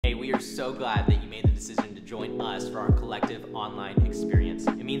Hey, we are so glad that you made the decision to join us for our collective online experience.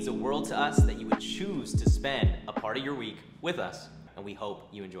 It means the world to us that you would choose to spend a part of your week with us, and we hope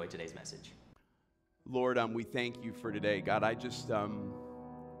you enjoy today's message. Lord, we thank you for today. God,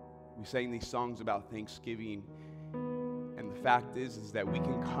 we sang these songs about Thanksgiving, and the fact is that we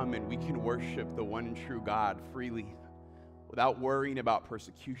can come and we can worship the one and true God freely, without worrying about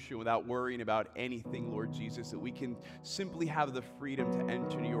persecution, without worrying about anything, Lord Jesus, that we can simply have the freedom to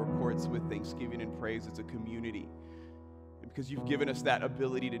enter your courts with thanksgiving and praise as a community. And because you've given us that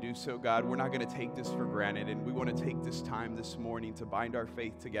ability to do so, God, we're not going to take this for granted, and we want to take this time this morning to bind our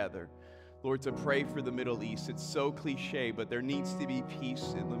faith together. Lord, to pray for the Middle East. It's so cliche, but there needs to be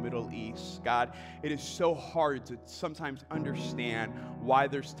peace in the Middle East. God, it is so hard to sometimes understand why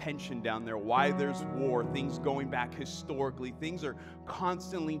there's tension down there, why there's war, things going back historically. Things are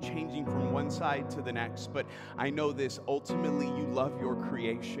constantly changing from one side to the next. But I know this, ultimately you love your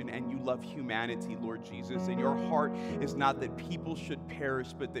creation and you love humanity, Lord Jesus. And your heart is not that people should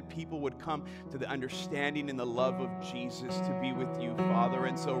perish, but that people would come to the understanding and the love of Jesus to be with you, Father.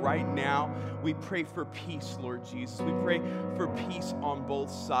 And so right now, we pray for peace, Lord Jesus. We pray for peace on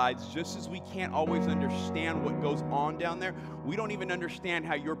both sides. Just as we can't always understand what goes on down there, we don't even understand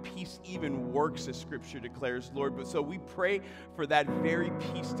how your peace even works, as Scripture declares, Lord. But so we pray for that very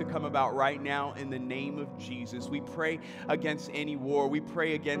peace to come about right now in the name of Jesus. We pray against any war. We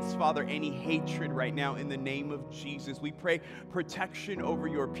pray against, Father, any hatred right now in the name of Jesus. We pray protection over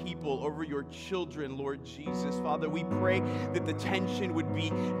your people, over your children, Lord Jesus. Father, we pray that the tension would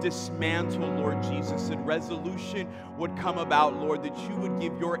be dismantled, Lord Jesus, and resolution would come about, Lord, that you would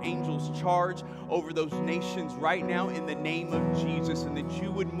give your angels charge over those nations right now in the name of Jesus, and that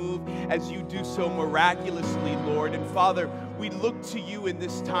you would move as you do so miraculously, Lord. And Father, we look to you in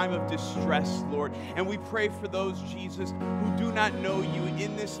this time of distress, Lord, and we pray for those, Jesus, who do not know you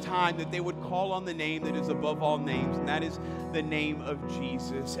in this time, that they would call on the name that is above all names, and that is the name of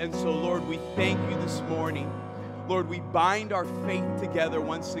Jesus. And so, Lord, we thank you this morning. Lord, we bind our faith together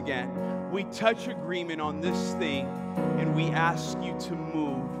once again. We touch agreement on this thing, and we ask you to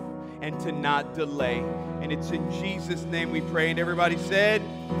move and to not delay. And it's in Jesus' name we pray. And everybody said,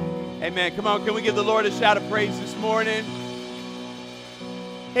 amen. Come on, can we give the Lord a shout of praise this morning?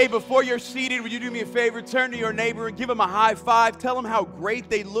 Hey, before you're seated, would you do me a favor? Turn to your neighbor and give them a high five. Tell them how great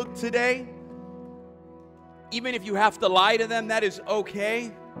they look today. Even if you have to lie to them, that is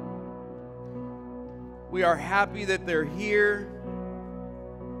okay. We are happy that they're here.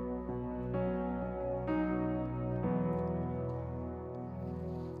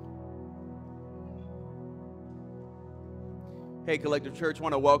 Hey, Collective Church, I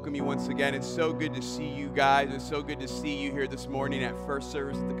want to welcome you once again. It's so good to see you guys. It's so good to see you here this morning at first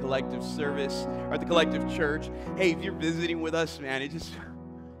service at the Collective Service, or at the Collective Church. Hey, if you're visiting with us, man,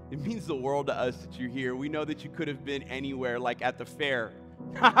 it means the world to us that you're here. We know that you could have been anywhere, like at the fair.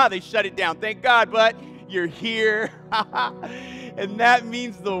 They shut it down. Thank God, but you're here. And that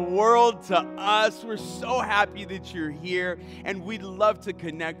means the world to us. We're so happy that you're here, and we'd love to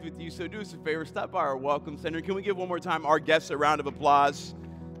connect with you. So do us a favor, stop by our Welcome Center. Can we give one more time our guests a round of applause?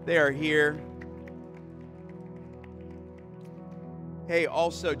 They are here. Hey,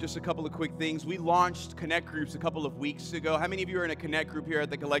 also, just a couple of quick things. We launched Connect Groups a couple of weeks ago. How many of you are in a Connect Group here at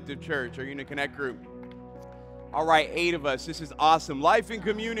the Collective Church? Are you in a Connect Group? All right, 8 of us. This is awesome. Life in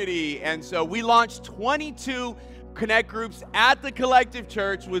community. And so we launched 22 Connect Groups at the Collective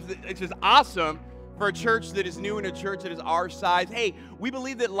Church, which is awesome for a church that is new and a church that is our size. Hey, we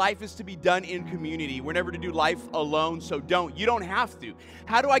believe that life is to be done in community. We're never to do life alone, so you don't have to.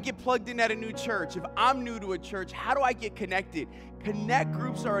 How do I get plugged in at a new church? If I'm new to a church, how do I get connected? Connect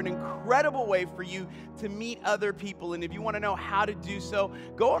Groups are an incredible way for you to meet other people. And if you want to know how to do so,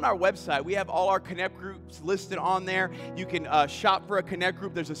 go on our website. We have all our Connect Groups listed on there. You can shop for a Connect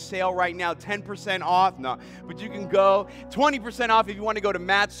Group. There's a sale right now, 10% off. No, but you can go 20% off if you want to go to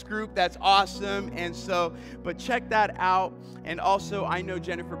Matt's group. That's awesome. And so, but check that out. And also, I know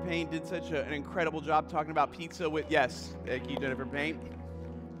Jennifer Payne did such an incredible job talking about pizza with, yes, thank you, Jennifer Payne.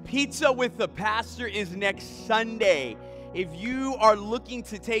 Pizza with the Pastor is next Sunday. If you are looking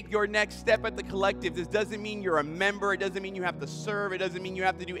to take your next step at the Collective, this doesn't mean you're a member. It doesn't mean you have to serve. It doesn't mean you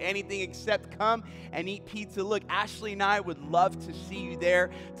have to do anything except come and eat pizza. Look, Ashley and I would love to see you there.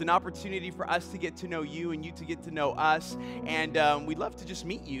 It's an opportunity for us to get to know you and you to get to know us. And we'd love to just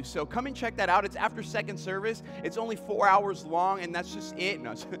meet you. So come and check that out. It's after second service. It's only 4 hours long, and that's just it.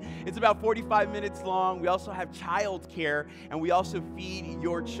 No, it's about 45 minutes long. We also have child care, and we also feed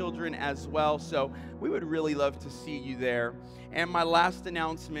your children as well. So we would really love to see you there. And my last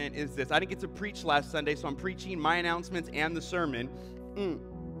announcement is this. I didn't get to preach last Sunday, so I'm preaching my announcements and the sermon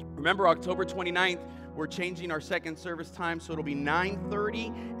Remember, October 29th, we're changing our second service time, so it'll be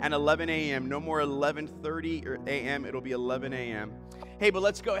 9:30 and 11 a.m. No more 11:30 a.m., it'll be 11 a.m. Hey, but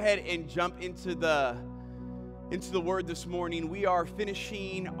let's go ahead and jump into the word this morning. We are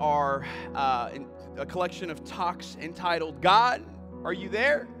finishing our a collection of talks entitled, God, Are You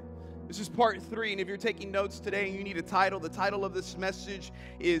There? This is part 3, and if you're taking notes today and you need a title, the title of this message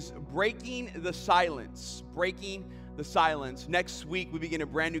is Breaking the Silence. Breaking the Silence. Next week, we begin a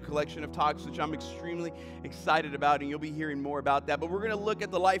brand new collection of talks, which I'm extremely excited about, and you'll be hearing more about that. But we're going to look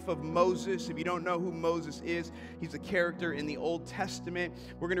at the life of Moses. If you don't know who Moses is, he's a character in the Old Testament.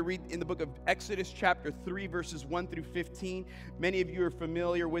 We're going to read in the book of Exodus chapter 3, verses 1 through 15. Many of you are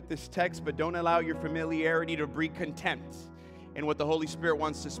familiar with this text, but don't allow your familiarity to breed contempt and what the Holy Spirit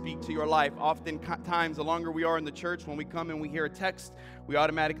wants to speak to your life. Oftentimes, the longer we are in the church, when we come and we hear a text, we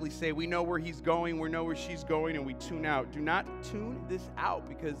automatically say, we know where he's going, we know where she's going, and we tune out. Do not tune this out,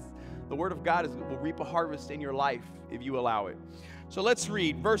 because the Word of God will reap a harvest in your life if you allow it. So let's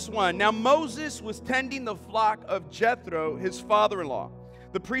read verse 1. Now Moses was tending the flock of Jethro, his father-in-law,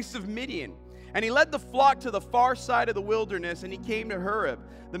 the priest of Midian. And he led the flock to the far side of the wilderness, and he came to Horeb,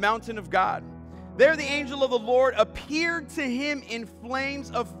 the mountain of God. There the angel of the Lord appeared to him in flames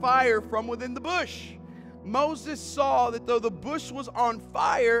of fire from within the bush. Moses saw that though the bush was on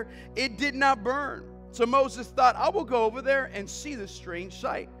fire, it did not burn. So Moses thought, I will go over there and see this strange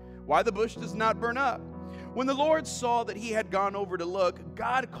sight, why the bush does not burn up. When the Lord saw that he had gone over to look,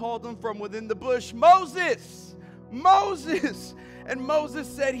 God called him from within the bush, Moses, Moses. And Moses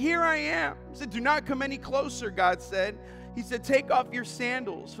said, here I am. He said, do not come any closer, God said. He said, take off your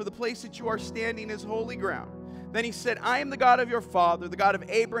sandals, for the place that you are standing is holy ground. Then he said, I am the God of your father, the God of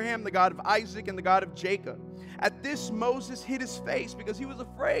Abraham, the God of Isaac, and the God of Jacob. At this, Moses hid his face because he was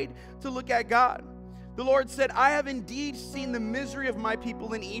afraid to look at God. The Lord said, I have indeed seen the misery of my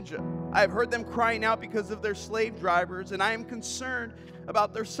people in Egypt. I have heard them crying out because of their slave drivers, and I am concerned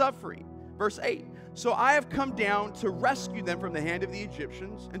about their suffering. Verse 8. So I have come down to rescue them from the hand of the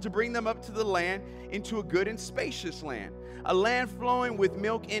Egyptians and to bring them up to the land, into a good and spacious land, a land flowing with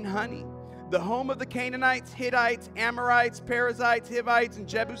milk and honey, the home of the Canaanites, Hittites, Amorites, Perizzites, Hivites, and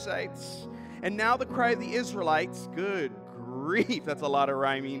Jebusites. And now the cry of the Israelites, good grief, that's a lot of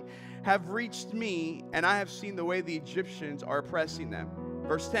rhyming, have reached me, and I have seen the way the Egyptians are oppressing them.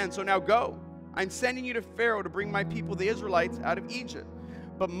 Verse 10, so now go, I'm sending you to Pharaoh to bring my people, the Israelites, out of Egypt.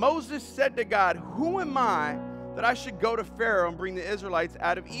 But Moses said to God, who am I that I should go to Pharaoh and bring the Israelites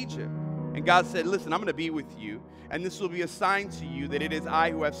out of Egypt? And God said, listen, I'm going to be with you, and this will be a sign to you that it is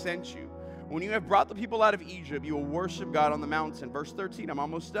I who have sent you. When you have brought the people out of Egypt, you will worship God on the mountain. Verse 13, I'm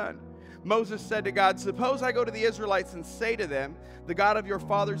almost done. Moses said to God, suppose I go to the Israelites and say to them, the God of your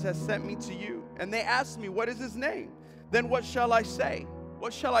fathers has sent me to you. And they ask me, what is his name? Then what shall I say?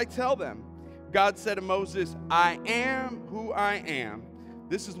 What shall I tell them? God said to Moses, I am who I am.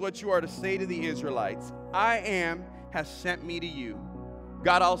 This is what you are to say to the Israelites. I am has sent me to you.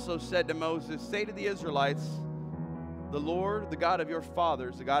 God also said to Moses, say to the Israelites, the Lord, the God of your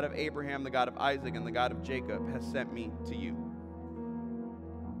fathers, the God of Abraham, the God of Isaac, and the God of Jacob has sent me to you.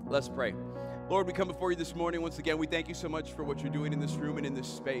 Let's pray. Lord, we come before you this morning. Once again, we thank you so much for what you're doing in this room and in this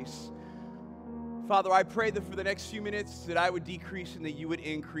space. Father, I pray that for the next few minutes that I would decrease and that you would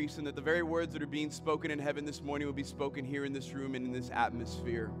increase, and that the very words that are being spoken in heaven this morning would be spoken here in this room and in this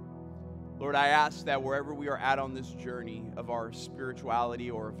atmosphere. Lord, I ask that wherever we are at on this journey of our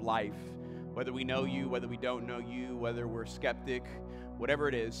spirituality or of life, whether we know you, whether we don't know you, whether we're skeptic, whatever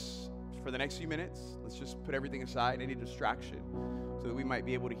it is, for the next few minutes, let's just put everything aside, any distraction, so that we might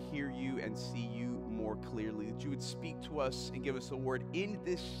be able to hear you and see you more clearly, that you would speak to us and give us a word in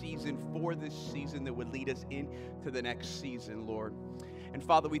this season, for this season, that would lead us into the next season, Lord. And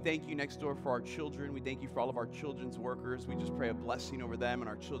Father, we thank you next door for our children. We thank you for all of our children's workers. We just pray a blessing over them and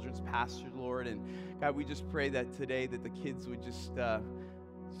our children's pastors, Lord. And God, we just pray that today that the kids would just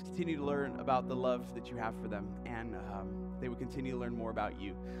continue to learn about the love that you have for them, and they would continue to learn more about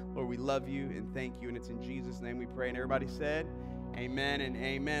you. Lord, we love you and thank you, and it's in Jesus' name we pray. And everybody said, amen and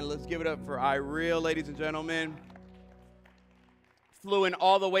amen. Let's give it up for Ireel, ladies and gentlemen. Flew in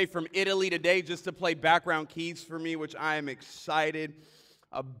all the way from Italy today just to play background keys for me, which I am excited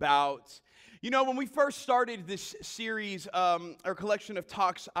about. You know, when we first started this series, our collection of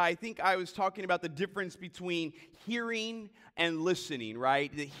talks, I think I was talking about the difference between hearing and listening,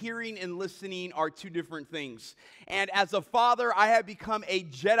 right? The hearing and listening are two different things. And as a father, I have become a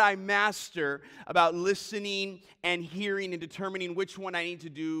Jedi master about listening and hearing and determining which one I need to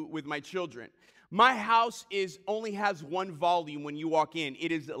do with my children. My house only has one volume when you walk in.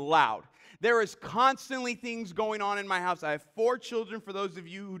 It is loud. There is constantly things going on in my house. I have 4 children, for those of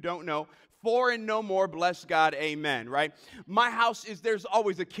you who don't know. 4 and no more, bless God, amen, right? My house there's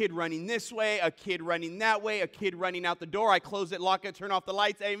always a kid running this way, a kid running that way, a kid running out the door. I close it, lock it, turn off the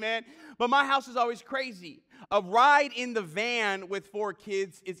lights, amen. But my house is always crazy. A ride in the van with 4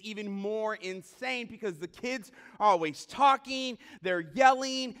 kids is even more insane because the kids are always talking, they're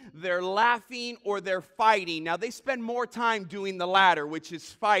yelling, they're laughing, or they're fighting. Now, they spend more time doing the latter, which is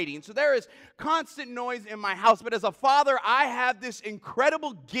fighting. So there is constant noise in my house. But as a father, I have this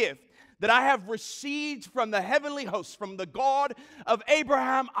incredible gift that I have received from the heavenly host, from the God of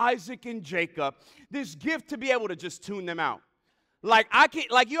Abraham, Isaac, and Jacob, this gift to be able to just tune them out. Like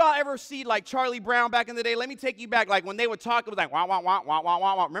you all ever see like Charlie Brown back in the day? Let me take you back. Like when they would talk, it was like wah wah wah wah wah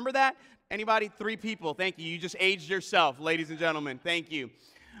wah wah. Remember that? Anybody? 3 people. Thank you. You just aged yourself, ladies and gentlemen. Thank you.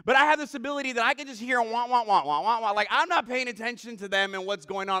 But I have this ability that I can just hear wah wah wah wah wah wah. Like I'm not paying attention to them and what's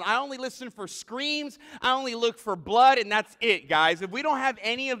going on. I only listen for screams. I only look for blood, and that's it, guys. If we don't have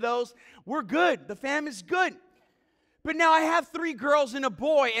any of those, we're good. The fam is good. But now I have 3 girls and a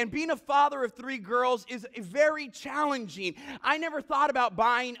boy, and being a father of 3 girls is very challenging. I never thought about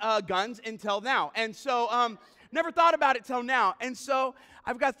buying guns until now, and so never thought about it till now. And so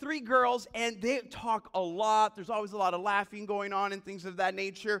I've got 3 girls, and they talk a lot. There's always a lot of laughing going on and things of that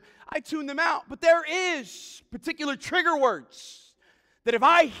nature. I tune them out, but there is particular trigger words that if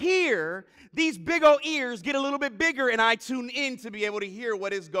I hear, these big old ears get a little bit bigger, and I tune in to be able to hear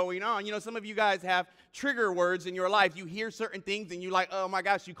what is going on. You know, some of you guys have trigger words in your life. You hear certain things, and you're like, oh my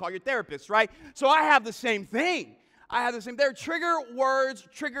gosh, you call your therapist, right? So I have the same thing. There are trigger words,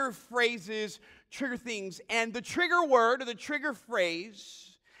 trigger phrases, trigger things. And the trigger word or the trigger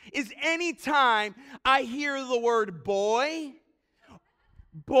phrase is anytime I hear the word boy,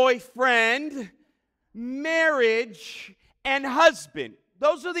 boyfriend, marriage, and husband.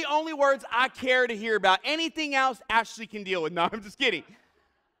 Those are the only words I care to hear about. Anything else, Ashley can deal with. No, I'm just kidding.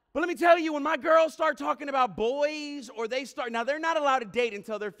 But let me tell you, when my girls start talking about boys, or now they're not allowed to date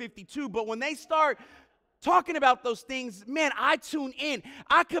until they're 52, but when they start talking about those things, man, I tune in.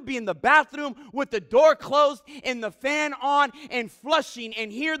 I could be in the bathroom with the door closed and the fan on and flushing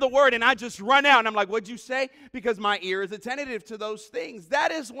and hear the word, and I just run out. And I'm like, what'd you say? Because my ear is attentive to those things.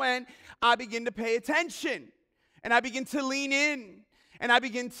 That is when I begin to pay attention, and I begin to lean in. And I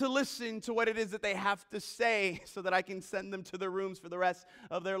begin to listen to what it is that they have to say so that I can send them to their rooms for the rest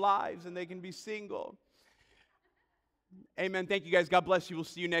of their lives and they can be single. Amen. Thank you, guys. God bless you. We'll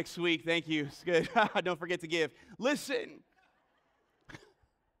see you next week. Thank you. It's good. Don't forget to give. Listen.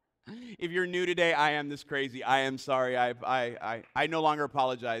 If you're new today, I am this crazy. I am sorry. I no longer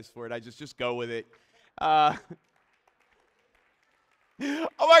apologize for it. I just go with it. Oh,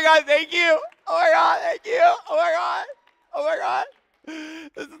 my God. Thank you. Oh, my God. Thank you. Oh, my God. Oh, my God.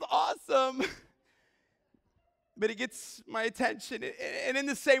 This is awesome. But it gets my attention. And in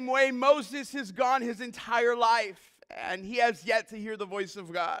the same way, Moses has gone his entire life, and he has yet to hear the voice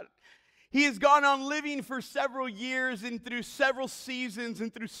of God. He has gone on living for several years and through several seasons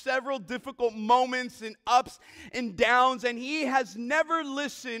and through several difficult moments and ups and downs, and he has never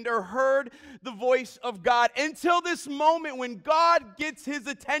listened or heard the voice of God until this moment when God gets his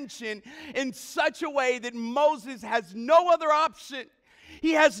attention in such a way that Moses has no other option.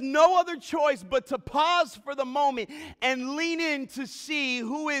 He has no other choice but to pause for the moment and lean in to see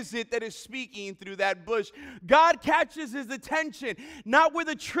who is it that is speaking through that bush. God catches his attention, not with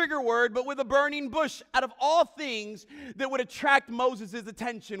a trigger word, but with a burning bush. Out of all things that would attract Moses'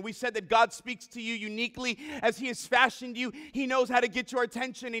 attention, we said that God speaks to you uniquely as he has fashioned you. He knows how to get your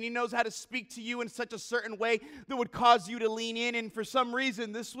attention, and he knows how to speak to you in such a certain way that would cause you to lean in. And for some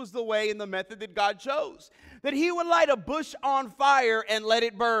reason, this was the way and the method that God chose. That he would light a bush on fire and let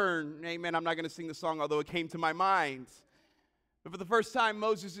it burn. Amen. I'm not going to sing the song, although it came to my mind. But for the first time,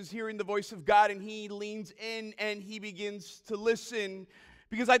 Moses is hearing the voice of God, and he leans in and he begins to listen.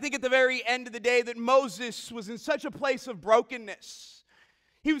 Because I think at the very end of the day that Moses was in such a place of brokenness.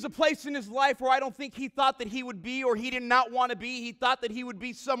 He was a place in his life where I don't think he thought that he would be, or he did not want to be. He thought that he would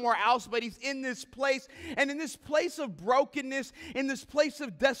be somewhere else, but he's in this place. And in this place of brokenness, in this place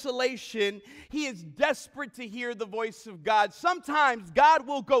of desolation, he is desperate to hear the voice of God. Sometimes God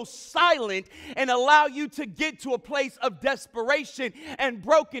will go silent and allow you to get to a place of desperation and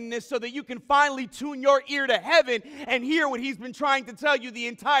brokenness so that you can finally tune your ear to heaven and hear what he's been trying to tell you the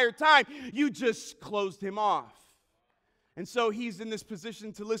entire time. You just closed him off. And so he's in this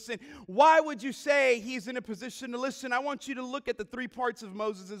position to listen. Why would you say he's in a position to listen? I want you to look at the 3 parts of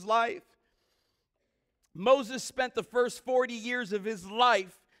Moses' life. Moses spent the first 40 years of his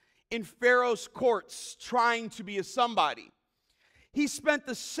life in Pharaoh's courts trying to be a somebody. He spent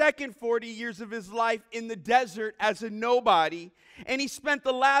the second 40 years of his life in the desert as a nobody, and he spent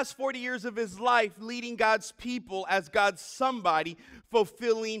the last 40 years of his life leading God's people as God's somebody,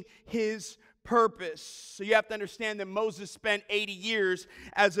 fulfilling his purpose. So you have to understand that Moses spent 80 years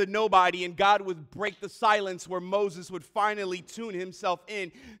as a nobody, and God would break the silence where Moses would finally tune himself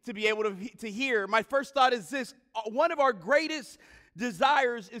in to be able to hear. My first thought is this: one of our greatest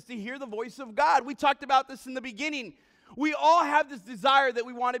desires is to hear the voice of God. We talked about this in the beginning. We all have this desire that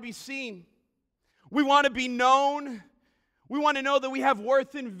we want to be seen. We want to be known. We want to know that we have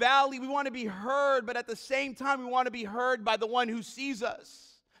worth and value. We want to be heard, but at the same time, we want to be heard by the one who sees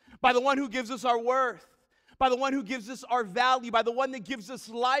us, by the one who gives us our worth, by the one who gives us our value, by the one that gives us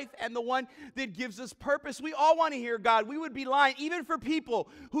life, and the one that gives us purpose. We all want to hear God. We would be lying, even for people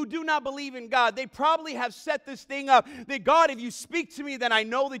who do not believe in God. They probably have set this thing up that, God, if you speak to me, then I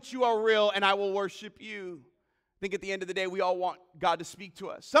know that you are real and I will worship you. I think at the end of the day, we all want God to speak to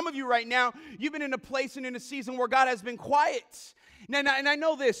us. Some of you right now, you've been in a place and in a season where God has been quiet. And I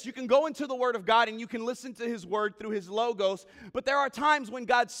know this, you can go into the Word of God and you can listen to His Word through His logos, but there are times when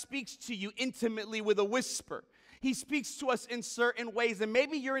God speaks to you intimately with a whisper. He speaks to us in certain ways, and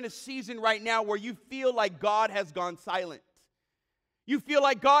maybe you're in a season right now where you feel like God has gone silent. You feel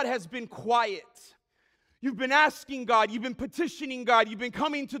like God has been quiet. You've been asking God, you've been petitioning God, you've been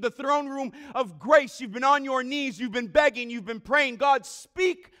coming to the throne room of grace, you've been on your knees, you've been begging, you've been praying. God,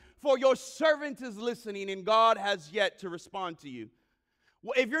 speak, for your servant is listening, and God has yet to respond to you.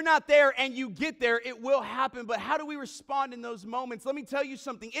 Well, if you're not there and you get there, it will happen, but how do we respond in those moments? Let me tell you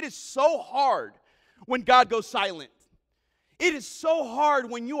something. It is so hard when God goes silent. It is so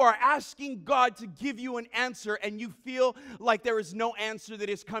hard when you are asking God to give you an answer and you feel like there is no answer that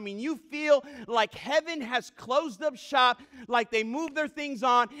is coming. You feel like heaven has closed up shop, like they moved their things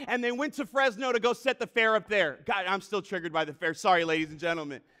on and they went to Fresno to go set the fair up there. God, I'm still triggered by the fair. Sorry, ladies and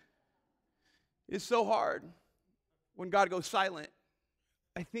gentlemen. It's so hard when God goes silent.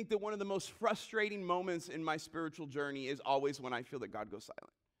 I think that one of the most frustrating moments in my spiritual journey is always when I feel that God goes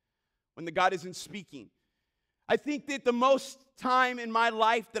silent, when the God isn't speaking. I think that the most time in my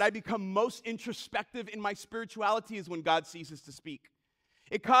life that I become most introspective in my spirituality is when God ceases to speak.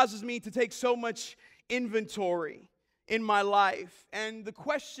 It causes me to take so much inventory in my life. And the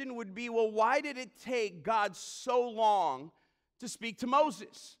question would be, well, why did it take God so long to speak to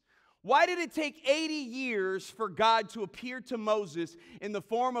Moses? Why did it take 80 years for God to appear to Moses in the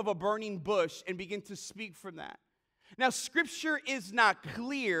form of a burning bush and begin to speak from that? Now, Scripture is not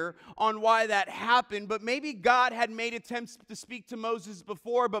clear on why that happened, but maybe God had made attempts to speak to Moses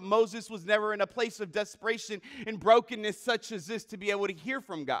before, but Moses was never in a place of desperation and brokenness such as this to be able to hear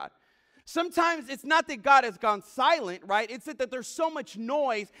from God. Sometimes it's not that God has gone silent, right? It's that there's so much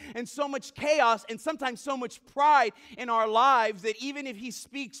noise and so much chaos and sometimes so much pride in our lives that even if He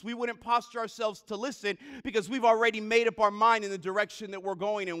speaks, we wouldn't posture ourselves to listen because we've already made up our mind in the direction that we're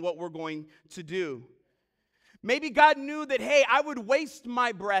going and what we're going to do. Maybe God knew that, hey, I would waste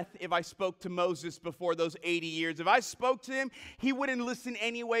my breath if I spoke to Moses before those 80 years. If I spoke to him, he wouldn't listen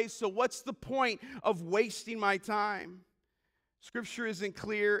anyway, so what's the point of wasting my time? Scripture isn't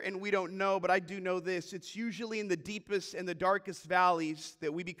clear and we don't know, but I do know this. It's usually in the deepest and the darkest valleys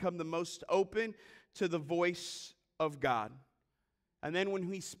that we become the most open to the voice of God. And then when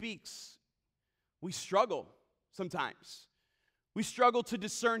He speaks, we struggle sometimes. We struggle to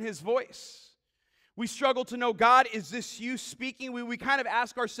discern His voice. We struggle to know, God, is this you speaking? We kind of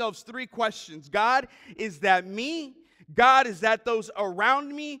ask ourselves three questions. God, is that me? God, is that those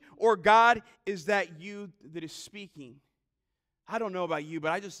around me? Or God, is that you that is speaking? I don't know about you,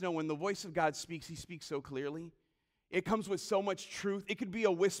 but I just know when the voice of God speaks, He speaks so clearly. It comes with so much truth. It could be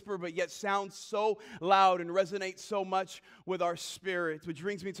a whisper, but yet sounds so loud and resonates so much with our spirit. Which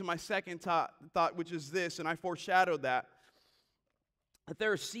brings me to my second thought, which is this, and I foreshadowed that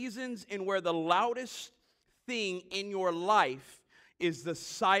there are seasons in where the loudest thing in your life is the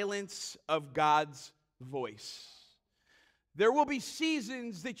silence of God's voice. There will be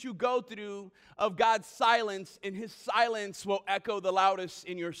seasons that you go through of God's silence, and His silence will echo the loudest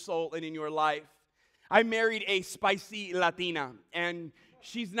in your soul and in your life. I married a spicy Latina, and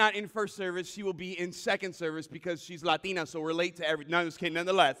she's not in first service. She will be in second service because she's Latina, so we're late to everything. No, I'm just kidding.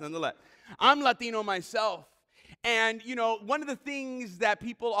 Nonetheless. I'm Latino myself. And, you know, one of the things that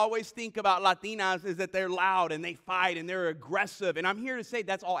people always think about Latinas is that they're loud and they fight and they're aggressive. And I'm here to say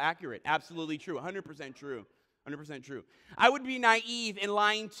that's all accurate. Absolutely true. 100% true. 100% true. I would be naive in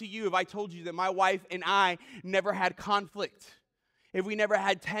lying to you if I told you that my wife and I never had conflict, if we never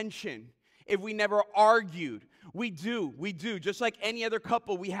had tension, if we never argued. We do. Just like any other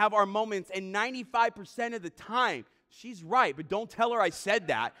couple, we have our moments. And 95% of the time, She's right, but don't tell her I said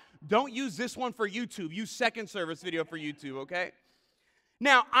that. Don't use this one for YouTube. Use second service video for YouTube, okay?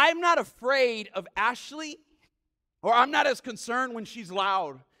 Now, I'm not afraid of Ashley, or I'm not as concerned when she's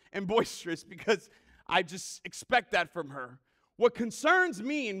loud and boisterous because I just expect that from her. What concerns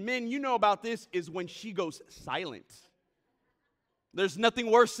me, and men, you know about this, is when she goes silent. There's nothing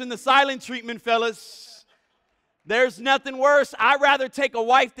worse than the silent treatment, fellas. There's nothing worse. I'd rather take a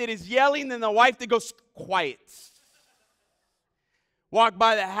wife that is yelling than a wife that goes quiet. Walk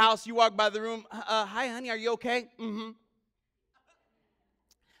by the house, you walk by the room. Hi, honey, are you okay? Mm-hmm.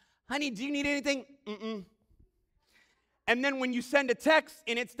 Honey, do you need anything? Mm-mm. And then when you send a text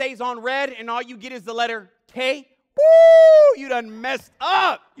and it stays on red and all you get is the letter K, woo, you done messed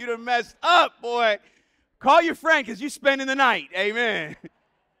up. You done messed up, boy. Call your friend because you're spending the night. Amen.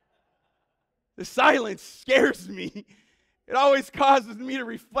 The silence scares me. It always causes me to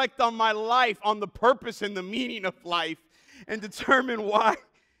reflect on my life, on the purpose and the meaning of life, and determine why.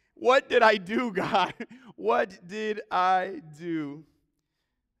 What did I do, God? What did I do?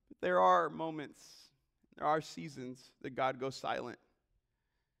 There are moments, there are seasons that God goes silent,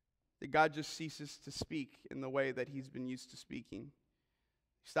 that God just ceases to speak in the way that he's been used to speaking.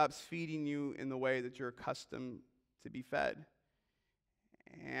 He stops feeding you in the way that you're accustomed to be fed.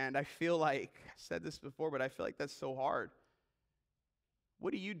 And I feel like, I said this before, but I feel like that's so hard.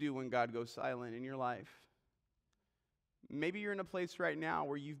 What do you do when God goes silent in your life? Maybe you're in a place right now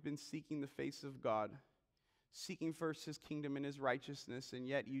where you've been seeking the face of God, seeking first his kingdom and his righteousness, and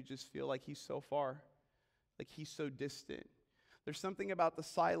yet you just feel like he's so far, like he's so distant. There's something about the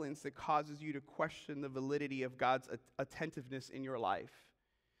silence that causes you to question the validity of God's attentiveness in your life.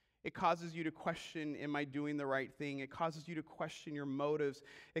 It causes you to question, am I doing the right thing? It causes you to question your motives.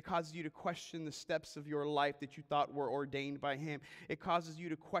 It causes you to question the steps of your life that you thought were ordained by him. It causes you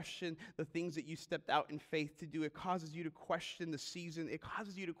to question the things that you stepped out in faith to do. It causes you to question the season. It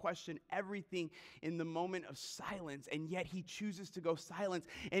causes you to question everything in the moment of silence, and yet he chooses to go silent.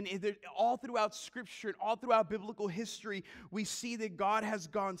 And all throughout Scripture and all throughout biblical history, we see that God has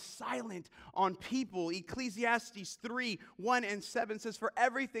gone silent on people. Ecclesiastes 3:1-7 says, for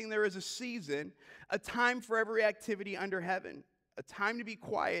everything there is a season, a time for every activity under heaven, a time to be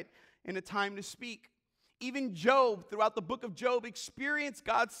quiet and a time to speak. Even Job, throughout the book of Job, experienced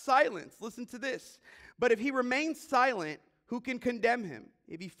God's silence. Listen to this. But if he remains silent, who can condemn him?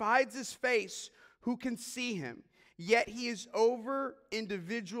 If he hides his face, who can see him? Yet he is over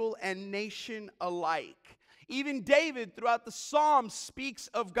individual and nation alike. Even David, throughout the Psalms, speaks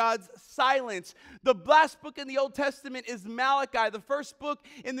of God's silence. The last book in the Old Testament is Malachi. The first book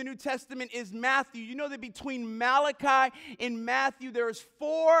in the New Testament is Matthew. You know that between Malachi and Matthew, there is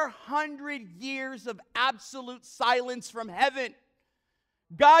 400 years of absolute silence from heaven.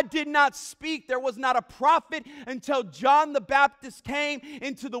 God did not speak. There was not a prophet until John the Baptist came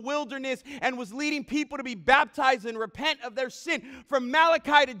into the wilderness and was leading people to be baptized and repent of their sin. From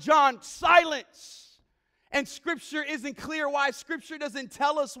Malachi to John, silence. And Scripture isn't clear why. Scripture doesn't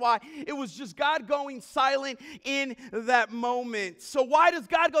tell us why. It was just God going silent in that moment. So why does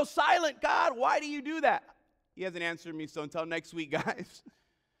God go silent? God, why do you do that? He hasn't answered me, so until next week, guys.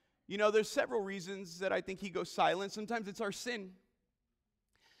 You know, there's several reasons that I think he goes silent. Sometimes it's our sin.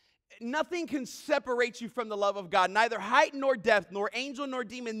 Nothing can separate you from the love of God. Neither height nor depth, nor angel nor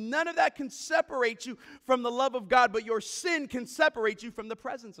demon. None of that can separate you from the love of God, but your sin can separate you from the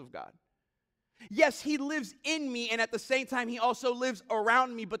presence of God. Yes, he lives in me, and at the same time, he also lives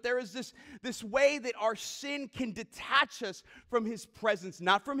around me. But there is this way that our sin can detach us from his presence.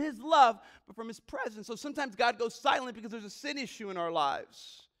 Not from his love, but from his presence. So sometimes God goes silent because there's a sin issue in our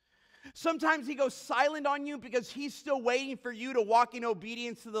lives. Sometimes he goes silent on you because he's still waiting for you to walk in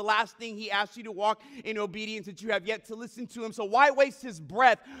obedience to the last thing he asked you to walk in obedience that you have yet to listen to him. So why waste his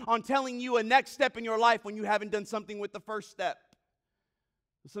breath on telling you a next step in your life when you haven't done something with the first step?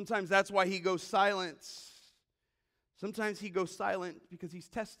 Sometimes that's why he goes silent. Sometimes he goes silent because he's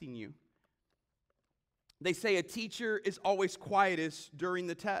testing you. They say a teacher is always quietest during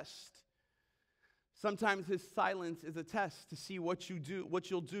the test. Sometimes his silence is a test to see what you do, what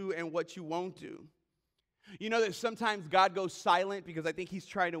you'll do, and what you won't do. You know that sometimes God goes silent because I think he's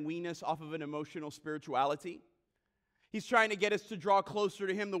trying to wean us off of an emotional spirituality. He's trying to get us to draw closer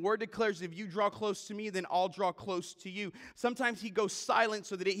to him. The word declares, if you draw close to me, then I'll draw close to you. Sometimes he goes silent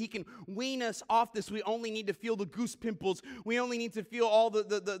so that he can wean us off this. We only need to feel the goose pimples. We only need to feel all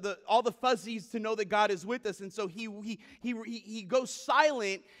the fuzzies to know that God is with us. And so he goes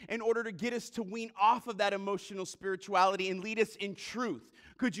silent in order to get us to wean off of that emotional spirituality and lead us in truth.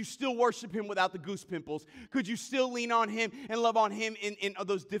 Could you still worship him without the goose pimples? Could you still lean on him and love on him in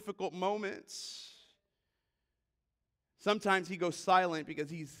those difficult moments? Sometimes he goes silent because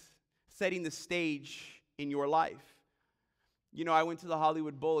he's setting the stage in your life. You know, I went to the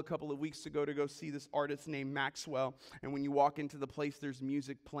Hollywood Bowl a couple of weeks ago to go see this artist named Maxwell. And when you walk into the place, there's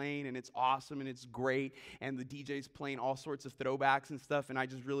music playing, and it's awesome, and it's great. And the DJ's playing all sorts of throwbacks and stuff, and I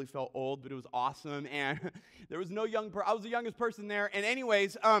just really felt old, but it was awesome. And there was no I was the youngest person there. And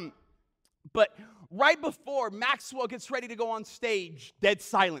anyways, but right before Maxwell gets ready to go on stage, dead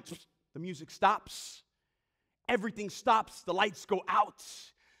silence. The music stops. Everything stops. The lights go out.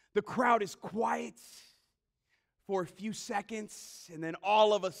 The crowd is quiet for a few seconds, and then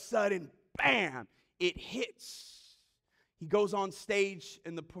all of a sudden, bam, it hits. He goes on stage,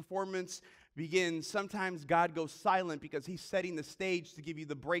 and the performance begins. Sometimes God goes silent because he's setting the stage to give you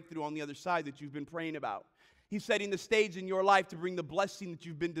the breakthrough on the other side that you've been praying about. He's setting the stage in your life to bring the blessing that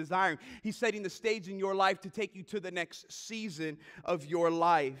you've been desiring. He's setting the stage in your life to take you to the next season of your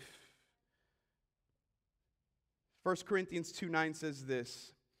life. 1 Corinthians 2:9 says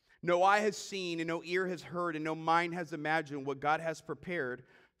this: "No eye has seen, and no ear has heard, and no mind has imagined what God has prepared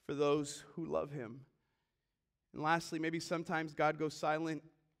for those who love him." And lastly, maybe sometimes God goes silent.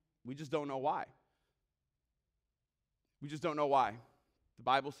 We just don't know why. We just don't know why. The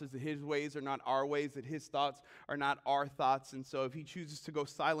Bible says that his ways are not our ways, that his thoughts are not our thoughts. And so if he chooses to go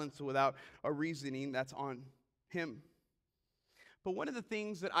silent without a reasoning, that's on him. But one of the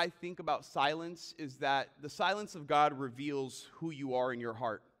things that I think about silence is that the silence of God reveals who you are in your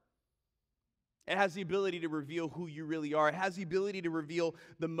heart. It has the ability to reveal who you really are. It has the ability to reveal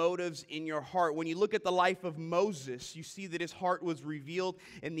the motives in your heart. When you look at the life of Moses, you see that his heart was revealed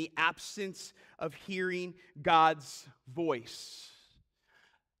in the absence of hearing God's voice.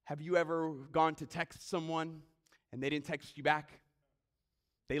 Have you ever gone to text someone and they didn't text you back?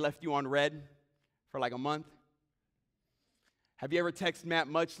 They left you on read for like a month? Have you ever texted Matt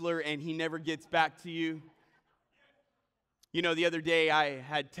Muchler and he never gets back to you? You know, the other day I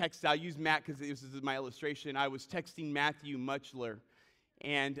had texted, I'll use Matt because this is my illustration. I was texting Matthew Muchler,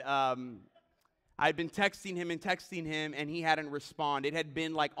 and I'd been texting him, and he hadn't responded. It had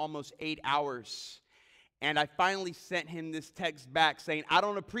been like almost 8 hours, and I finally sent him this text back saying, "I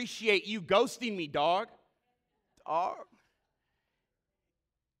don't appreciate you ghosting me, dog.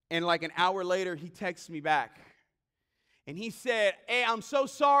 And like an hour later, he texts me back, and he said, "Hey, I'm so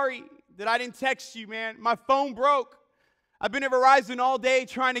sorry that I didn't text you, man. My phone broke. I've been at Verizon all day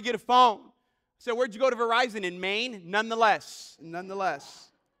trying to get a phone." I said, "Where'd you go to Verizon? In Maine?" Nonetheless.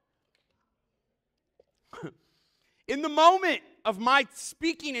 In the moment of my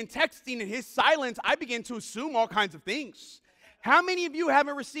speaking and texting and his silence, I began to assume all kinds of things. How many of you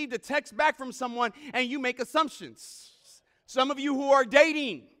haven't received a text back from someone and you make assumptions? Some of you who are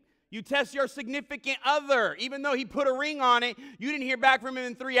dating, you test your significant other. Even though he put a ring on it, you didn't hear back from him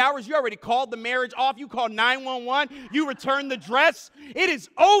in 3 hours. You already called the marriage off. You called 911. You returned the dress. It is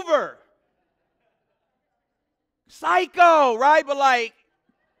over. Psycho, right? But like,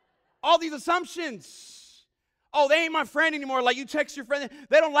 all these assumptions. Oh, they ain't my friend anymore. Like, you text your friend,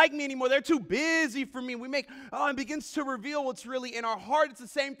 they don't like me anymore. They're too busy for me. It begins to reveal what's really in our heart. It's the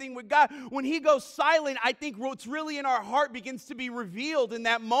same thing with God. When he goes silent, I think what's really in our heart begins to be revealed in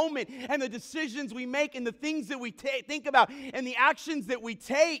that moment. And the decisions we make and the things that we think about and the actions that we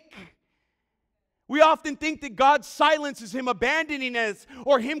take. We often think that God's silence is him abandoning us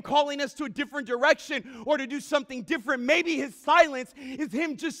or him calling us to a different direction or to do something different. Maybe his silence is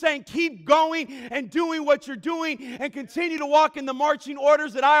him just saying, keep going and doing what you're doing and continue to walk in the marching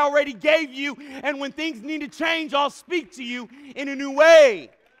orders that I already gave you. And when things need to change, I'll speak to you in a new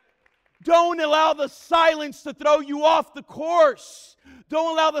way. Don't allow the silence to throw you off the course.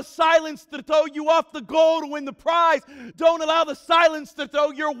 Don't allow the silence to throw you off the goal to win the prize. Don't allow the silence to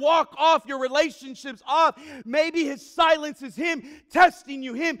throw your walk off, your relationships off. Maybe his silence is him testing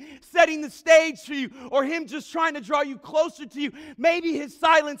you, him setting the stage for you, or him just trying to draw you closer to you. Maybe his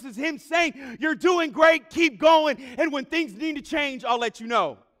silence is him saying, you're doing great, keep going, and when things need to change, I'll let you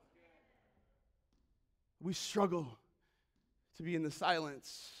know. We struggle to be in the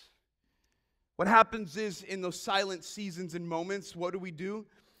silence. What happens is in those silent seasons and moments, what do?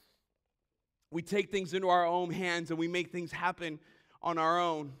 We take things into our own hands and we make things happen on our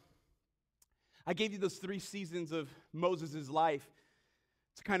own. I gave you those 3 seasons of Moses' life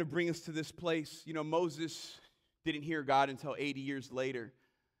to kind of bring us to this place. You know, Moses didn't hear God until 80 years later.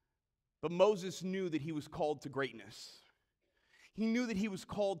 But Moses knew that he was called to greatness. He knew that he was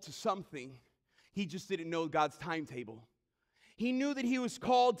called to something. He just didn't know God's timetable. He knew that he was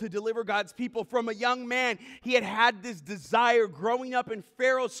called to deliver God's people. From a young man, he had had this desire growing up in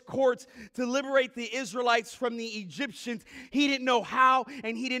Pharaoh's courts to liberate the Israelites from the Egyptians. He didn't know how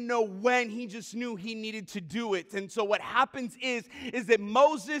and he didn't know when. He just knew he needed to do it. And so what happens is that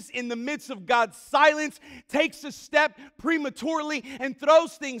Moses, in the midst of God's silence, takes a step prematurely and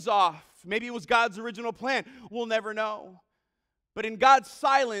throws things off. Maybe it was God's original plan. We'll never know. But in God's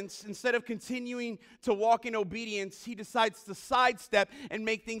silence, instead of continuing to walk in obedience, he decides to sidestep and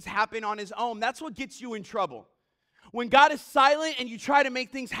make things happen on his own. That's what gets you in trouble. When God is silent and you try to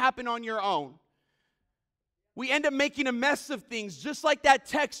make things happen on your own, we end up making a mess of things. Just like that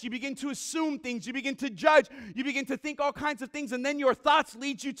text, you begin to assume things, you begin to judge, you begin to think all kinds of things, and then your thoughts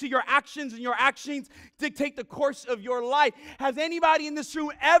lead you to your actions, and your actions dictate the course of your life. Has anybody in this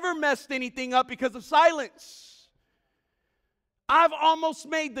room ever messed anything up because of silence? I've almost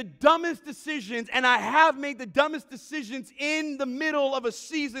made the dumbest decisions, and I have made the dumbest decisions in the middle of a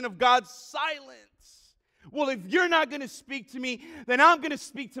season of God's silence. Well, if you're not going to speak to me, then I'm going to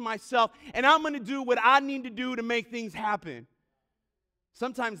speak to myself, and I'm going to do what I need to do to make things happen.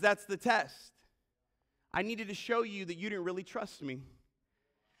 Sometimes that's the test. I needed to show you that you didn't really trust me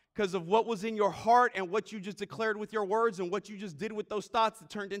because of what was in your heart and what you just declared with your words and what you just did with those thoughts that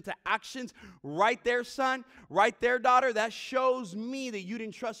turned into actions. Right there, son, right there, daughter, that shows me that you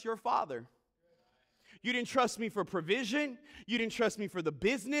didn't trust your father. You didn't trust me for provision. You didn't trust me for the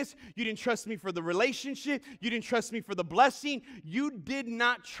business. You didn't trust me for the relationship. You didn't trust me for the blessing. You did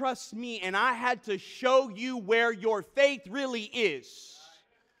not trust me, and I had to show you where your faith really is.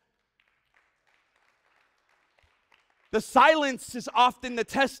 The silence is often the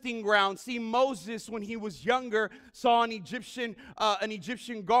testing ground. See, Moses, when he was younger, saw an Egyptian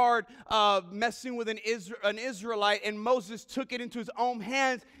guard messing with an Israelite, and Moses took it into his own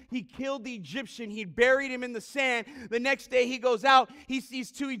hands. He killed the Egyptian. He buried him in the sand. The next day he goes out. He sees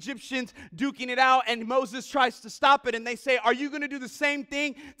two Egyptians duking it out, and Moses tries to stop it. And they say, "Are you going to do the same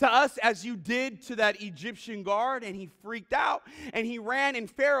thing to us as you did to that Egyptian guard?" And he freaked out, and he ran, and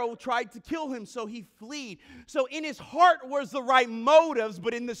Pharaoh tried to kill him, so he fled. So in his heart was the right motives,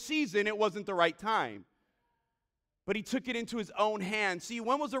 but in the season it wasn't the right time. But he took it into his own hands. See,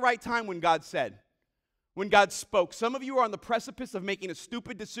 when was the right time? When God said. When God spoke. Some of you are on the precipice of making a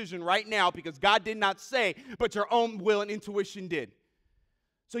stupid decision right now because God did not say, but your own will and intuition did.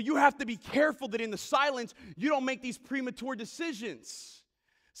 So you have to be careful that in the silence, you don't make these premature decisions.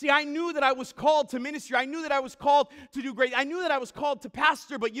 See, I knew that I was called to ministry. I knew that I was called to do great. I knew that I was called to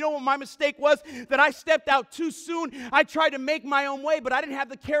pastor, but you know what my mistake was? That I stepped out too soon. I tried to make my own way, but I didn't have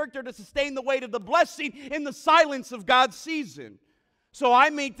the character to sustain the weight of the blessing in the silence of God's season. So I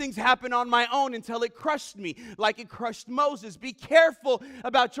made things happen on my own until it crushed me, like it crushed Moses. Be careful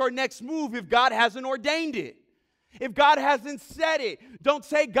about your next move if God hasn't ordained it. If God hasn't said it, don't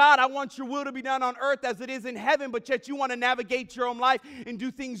say, "God, I want your will to be done on earth as it is in heaven," but yet you want to navigate your own life and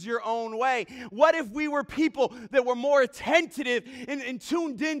do things your own way. What if we were people that were more attentive and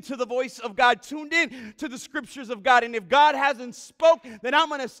tuned in to the voice of God, tuned in to the scriptures of God? And if God hasn't spoke, then I'm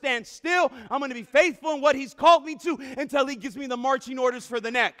going to stand still. I'm going to be faithful in what He's called me to until He gives me the marching orders for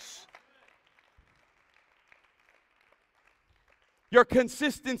the next. Your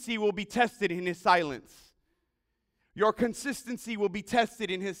consistency will be tested in His silence. Your consistency will be tested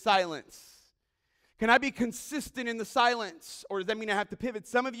in His silence. Can I be consistent in the silence? Or does that mean I have to pivot?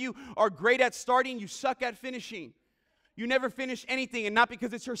 Some of you are great at starting, you suck at finishing. You never finish anything, and not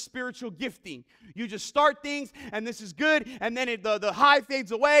because it's your spiritual gifting. You just start things, and this is good, and then the high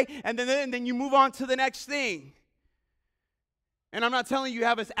fades away, and then you move on to the next thing. And I'm not telling you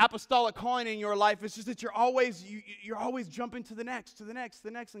have this apostolic calling in your life. It's just that you're always jumping to the next, to the next, to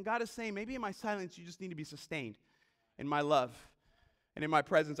the next. And God is saying, maybe in my silence, you just need to be sustained in my love and in my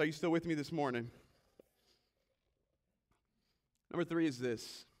presence. Are you still with me this morning? Number 3 is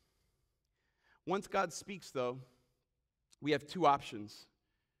this. Once God speaks, though, we have 2 options.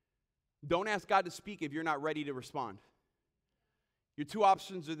 Don't ask God to speak if you're not ready to respond. Your 2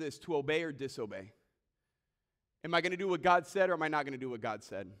 options are this: to obey or disobey. Am I going to do what God said, or am I not going to do what God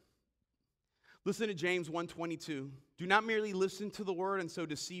said? Listen to James 1:22. Do not merely listen to the word and so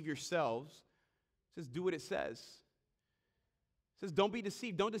deceive yourselves. It says, do what it says. It says, don't be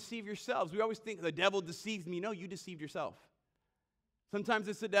deceived. Don't deceive yourselves. We always think the devil deceives me. No, you deceived yourself. Sometimes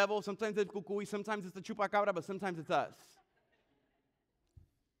it's the devil, sometimes it's cucuy, sometimes it's the chupacabra, but sometimes it's us.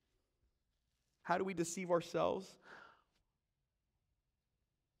 How do we deceive ourselves?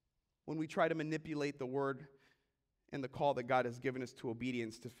 When we try to manipulate the word and the call that God has given us to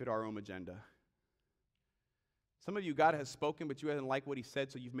obedience to fit our own agenda. Some of you, God has spoken, but you haven't liked what He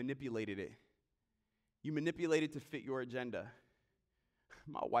said, so you've manipulated it. You manipulate it to fit your agenda.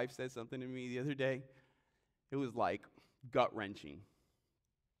 My wife said something to me the other day. It was like gut-wrenching.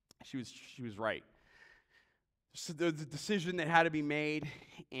 She was right. So there's a decision that had to be made,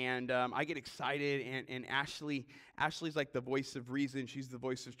 and I get excited, and Ashley's like the voice of reason. She's the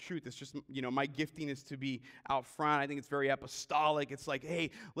voice of truth. It's just, my gifting is to be out front. I think it's very apostolic. It's like,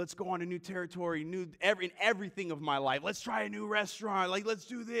 hey, let's go on a new territory, in everything of my life. Let's try a new restaurant. Like, let's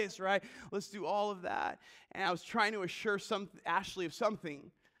do this, right? Let's do all of that. And I was trying to assure Ashley of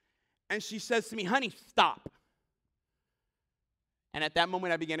something, and she says to me, honey, stop. And at that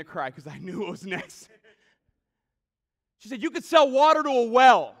moment, I began to cry because I knew what was next. She said, you could sell water to a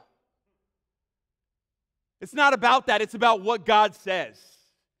well. It's not about that. It's about what God says.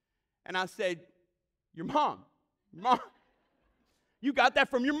 And I said, your mom. You got that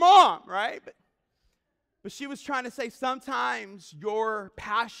from your mom, right? But she was trying to say sometimes your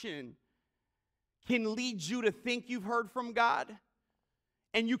passion can lead you to think you've heard from God.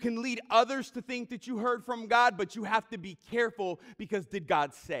 And you can lead others to think that you heard from God, but you have to be careful because did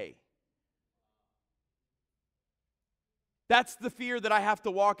God say? That's the fear that I have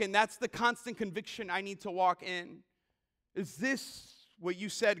to walk in. That's the constant conviction I need to walk in. Is this what you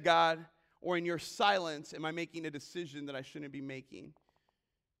said, God? Or in your silence, am I making a decision that I shouldn't be making?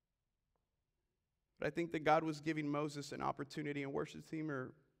 But I think that God was giving Moses an opportunity, and worship team,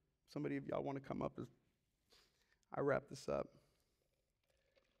 or somebody of y'all want to come up as I wrap this up.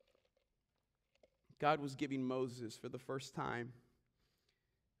 God was giving Moses for the first time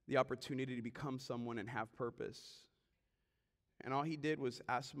the opportunity to become someone and have purpose. And all he did was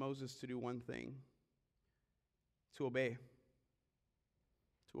ask Moses to do one thing, to obey.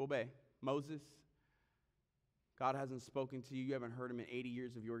 To obey. Moses, God hasn't spoken to you. You haven't heard him in 80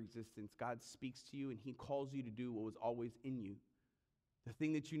 years of your existence. God speaks to you, and he calls you to do what was always in you. The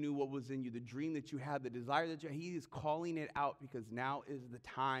thing that you knew what was in you, the dream that you had, the desire that you had, he is calling it out because now is the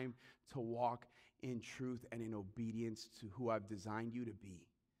time to walk in truth and in obedience to who I've designed you to be.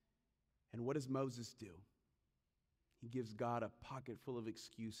 And what does Moses do? He gives God a pocket full of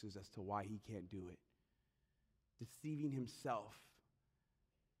excuses as to why he can't do it. Deceiving himself.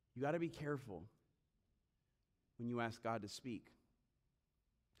 You got to be careful when you ask God to speak,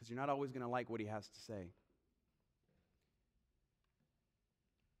 because you're not always going to like what he has to say.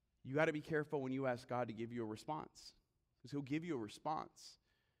 You got to be careful when you ask God to give you a response, because he'll give you a response.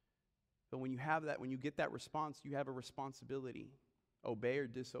 But when you have that, when you get that response, you have a responsibility. Obey or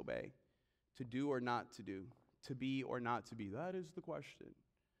disobey. To do or not to do. To be or not to be. That is the question.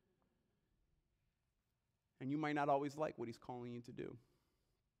 And you might not always like what he's calling you to do.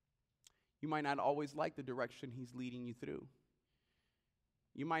 You might not always like the direction he's leading you through.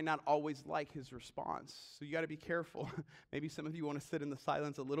 You might not always like his response. So you got to be careful. Maybe some of you want to sit in the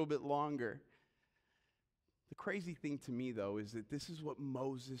silence a little bit longer. The crazy thing to me, though, is that this is what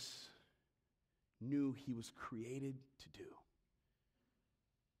Moses knew he was created to do.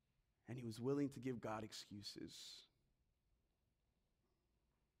 And he was willing to give God excuses.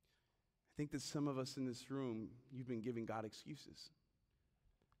 I think that some of us in this room, you've been giving God excuses.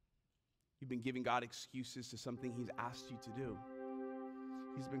 You've been giving God excuses to something he's asked you to do.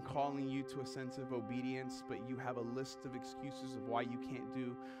 He's been calling you to a sense of obedience, but you have a list of excuses of why you can't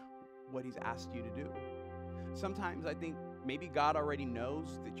do what he's asked you to do. Sometimes I think maybe God already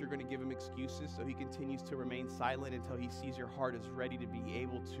knows that you're going to give him excuses, so he continues to remain silent until he sees your heart is ready to be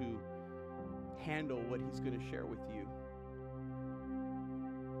able to handle what he's going to share with you.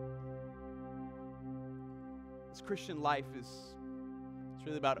 This Christian life it's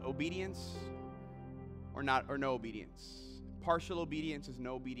really about obedience or no obedience. Partial obedience is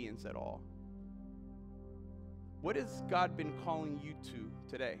no obedience at all. What has God been calling you to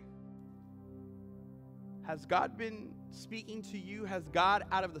today? Has God been speaking to you? Has God,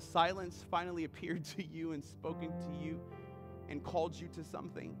 out of the silence, finally appeared to you and spoken to you and called you to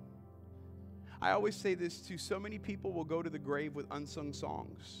something? I always say this too. So many people will go to the grave with unsung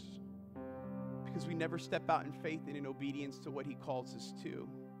songs because we never step out in faith and in obedience to what he calls us to.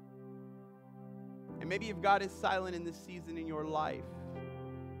 And maybe if God is silent in this season in your life,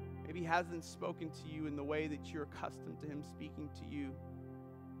 maybe he hasn't spoken to you in the way that you're accustomed to him speaking to you,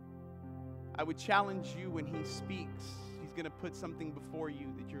 I would challenge you when he speaks, he's going to put something before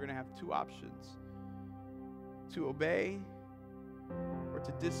you that you're going to have two options: to obey or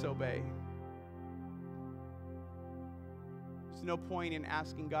to disobey. There's no point in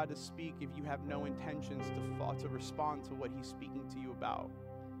asking God to speak if you have no intentions to respond to what he's speaking to you about.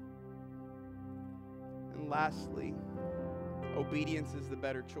 And lastly, obedience is the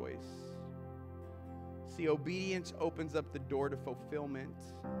better choice. See, obedience opens up the door to fulfillment.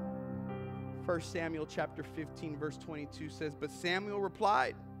 1 Samuel chapter 15, verse 22 says, "But Samuel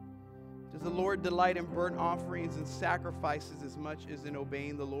replied, 'Does the Lord delight in burnt offerings and sacrifices as much as in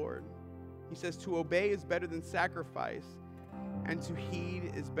obeying the Lord?' He says, 'To obey is better than sacrifice, and to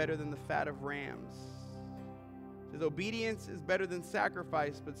heed is better than the fat of rams.'" He says, obedience is better than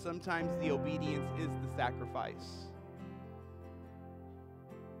sacrifice, but sometimes the obedience is the sacrifice.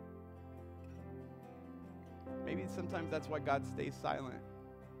 Maybe sometimes that's why God stays silent,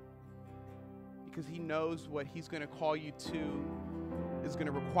 because he knows what he's going to call you to is going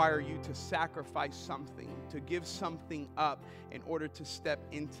to require you to sacrifice something, to give something up in order to step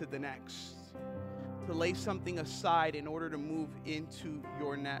into the next, to lay something aside in order to move into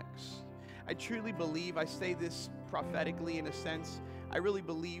your next. I truly believe, I say this prophetically in a sense, I really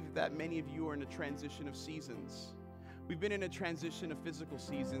believe that many of you are in a transition of seasons. We've been in a transition of physical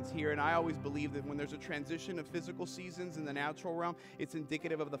seasons here, and I always believe that when there's a transition of physical seasons in the natural realm, it's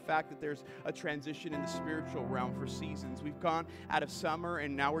indicative of the fact that there's a transition in the spiritual realm for seasons. We've gone out of summer,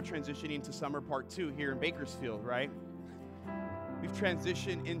 and now we're transitioning to summer part 2 here in Bakersfield, right? We've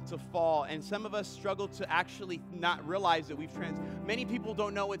transitioned into fall, and some of us struggle to actually not realize that many people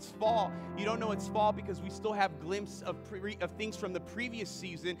don't know it's fall. You don't know it's fall because we still have glimpses of things from the previous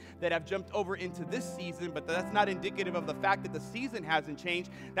season that have jumped over into this season, but that's not indicative of the fact that the season hasn't changed.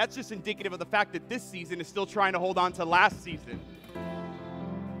 That's just indicative of the fact that this season is still trying to hold on to last season.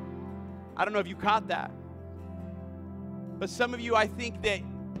 I don't know if you caught that. But some of you, I think that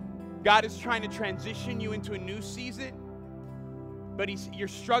God is trying to transition you into a new season, but you're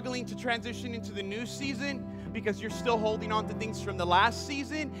struggling to transition into the new season because you're still holding on to things from the last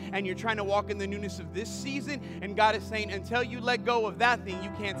season, and you're trying to walk in the newness of this season. And God is saying, until you let go of that thing, you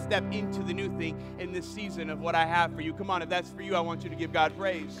can't step into the new thing in this season of what I have for you. Come on, if that's for you, I want you to give God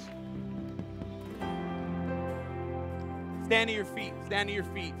praise. Stand to your feet, stand to your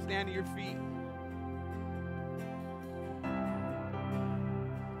feet, stand to your feet.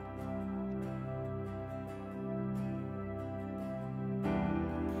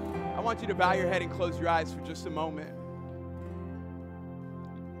 I want you to bow your head and close your eyes for just a moment.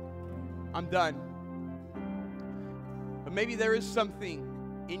 I'm done. But maybe there is something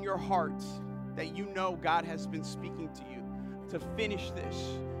in your heart that you know God has been speaking to you to finish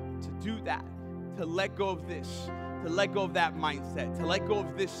this, to do that, to let go of this, to let go of that mindset, to let go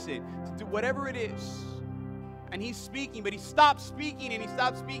of this sin, to do whatever it is. And he's speaking, but he stopped speaking, and he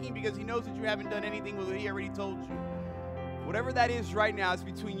stopped speaking because he knows that you haven't done anything with what he already told you. Whatever that is right now is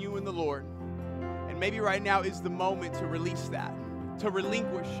between you and the Lord. And maybe right now is the moment to release that, to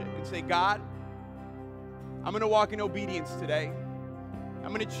relinquish it and say, God, I'm going to walk in obedience today.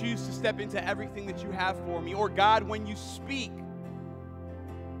 I'm going to choose to step into everything that you have for me. Or God, when you speak,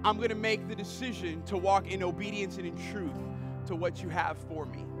 I'm going to make the decision to walk in obedience and in truth to what you have for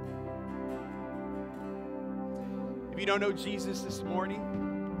me. If you don't know Jesus this morning,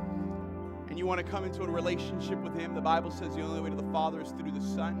 and you want to come into a relationship with him, the Bible says the only way to the Father is through the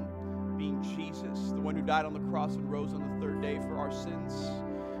Son, being Jesus, the one who died on the cross and rose on the third day for our sins.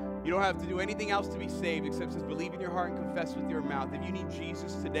 You don't have to do anything else to be saved except just believe in your heart and confess with your mouth. If you need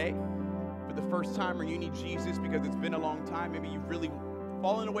Jesus today for the first time, or you need Jesus because it's been a long time, maybe you've really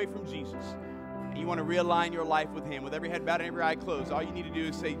fallen away from Jesus, and you want to realign your life with him, with every head bowed and every eye closed, all you need to do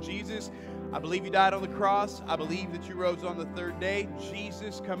is say, Jesus, I believe you died on the cross. I believe that you rose on the third day.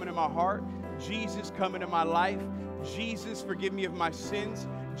 Jesus, come into my heart. Jesus, come into my life. Jesus, forgive me of my sins.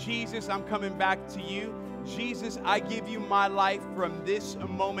 Jesus, I'm coming back to you. Jesus, I give you my life from this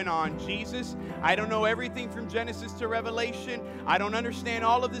moment on. Jesus, I don't know everything from Genesis to Revelation. I don't understand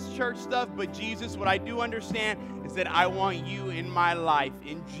all of this church stuff, but Jesus, what I do understand is that I want you in my life.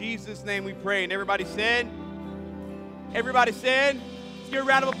 In Jesus' name we pray. And everybody said, let's give a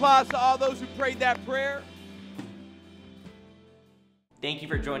round of applause to all those who prayed that prayer. Thank you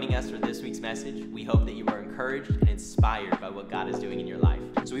for joining us for this week's message. We hope that you are encouraged and inspired by what God is doing in your life.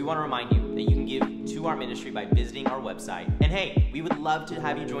 So we want to remind you that you can give to our ministry by visiting our website. And hey, we would love to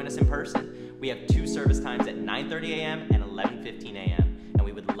have you join us in person. We have 2 service times at 9:30 a.m. and 11:15 a.m. And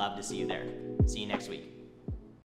we would love to see you there. See you next week.